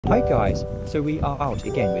Hi guys, so we are out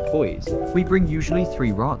again with boys. We bring usually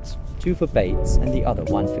 3 rods, 2 for baits and the other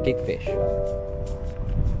 1 for gig fish.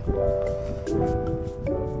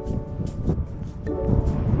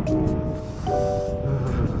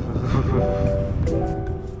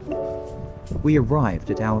 We arrived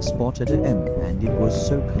at our spot at AM and it was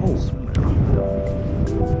so cold.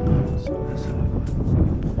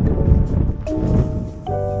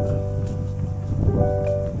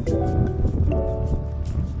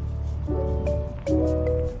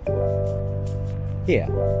 Here,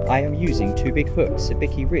 I am using 2 big hooks, a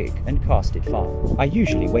bicky rig and cast it far. I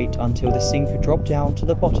usually wait until the sinker drop down to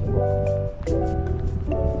the bottom.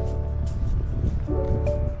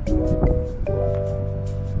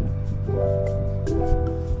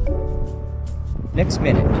 Next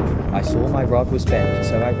minute, I saw my rod was bent,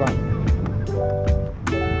 so I run.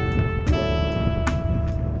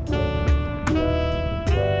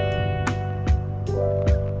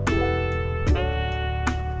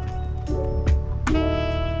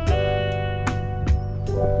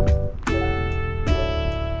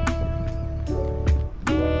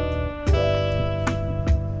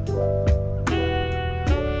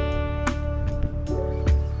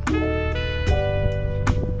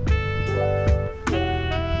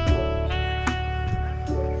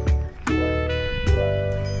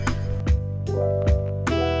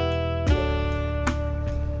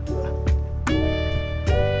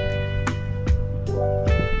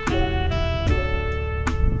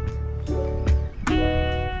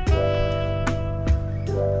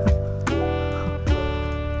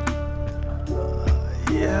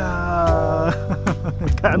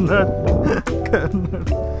 Gurnard. Gurnard.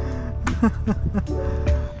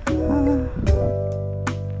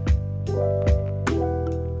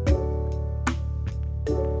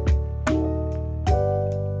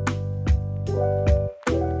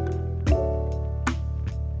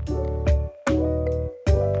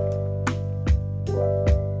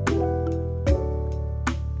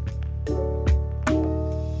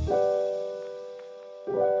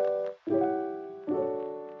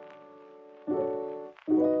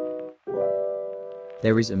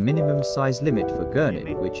 There is a minimum size limit for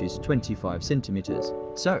gurnard, which is 25 centimeters.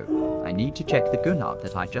 So, I need to check the gurnard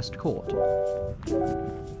that I just caught.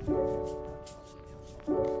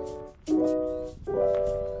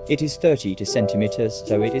 It is 30 centimeters,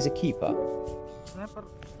 so it is a keeper.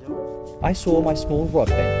 I saw my small rod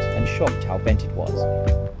bent and shocked how bent it was.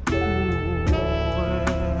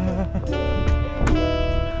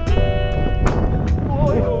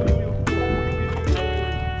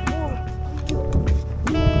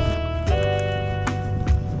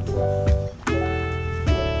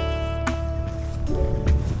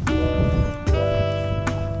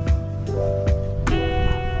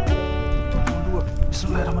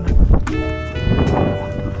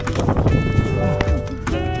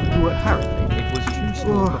 Apparently, it was too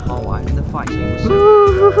small for Kahawai and the fighting was so...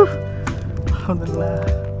 Alhamdulillah.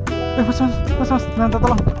 Mas, nanti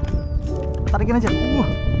tolong. Tarikin aja.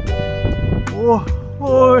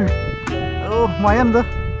 Woi. Lumayan tuh.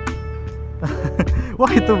 Wah,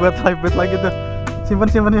 itu buat live bait lagi tuh. Simpan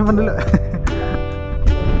dulu.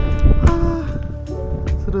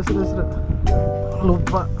 Seru.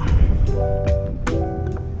 Lupa.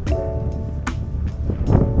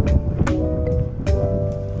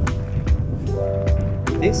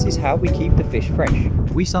 This is how we keep the fish fresh.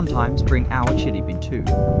 We sometimes bring our chili bin too.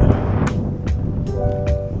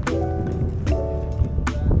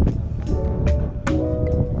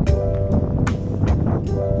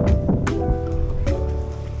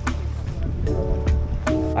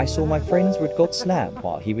 I saw my friend's rod got slammed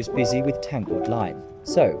while he was busy with tangled line,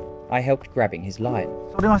 so I helped grabbing his line.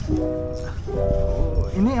 Sorry mas,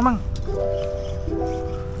 ini emang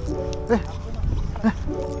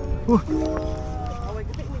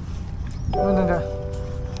enggak.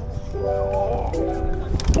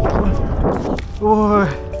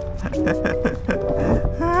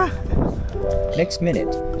 Next minute,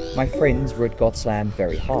 my friend's rod got slammed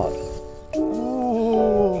very hard.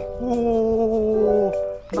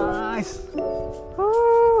 Nice.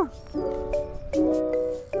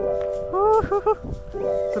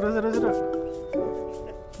 Seru.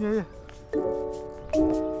 Iya.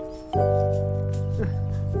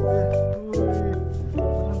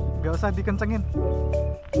 Gak usah dikencengin.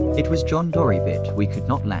 It was John Dory bit. We could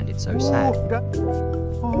not land it, so sad.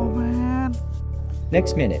 Oh man.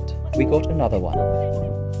 Next minute, we got another one.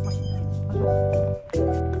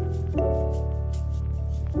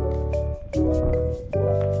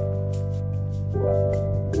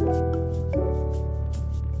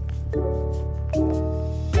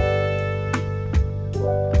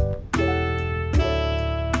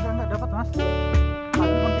 mas.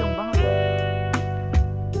 Tapi penting banget.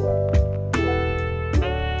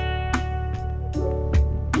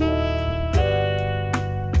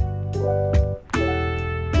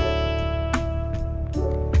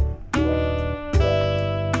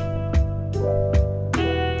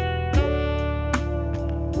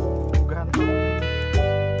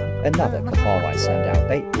 Another Kahawai sundown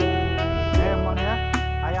bait. Emang ya,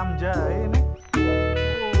 ayam jahe nih.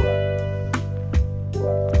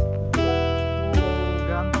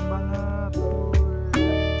 Ganteng banget.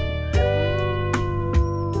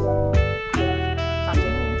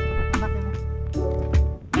 Cacing enak ini.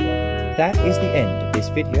 That is the end of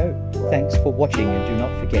this video. Thanks for watching and do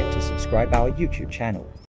not forget to subscribe our YouTube channel.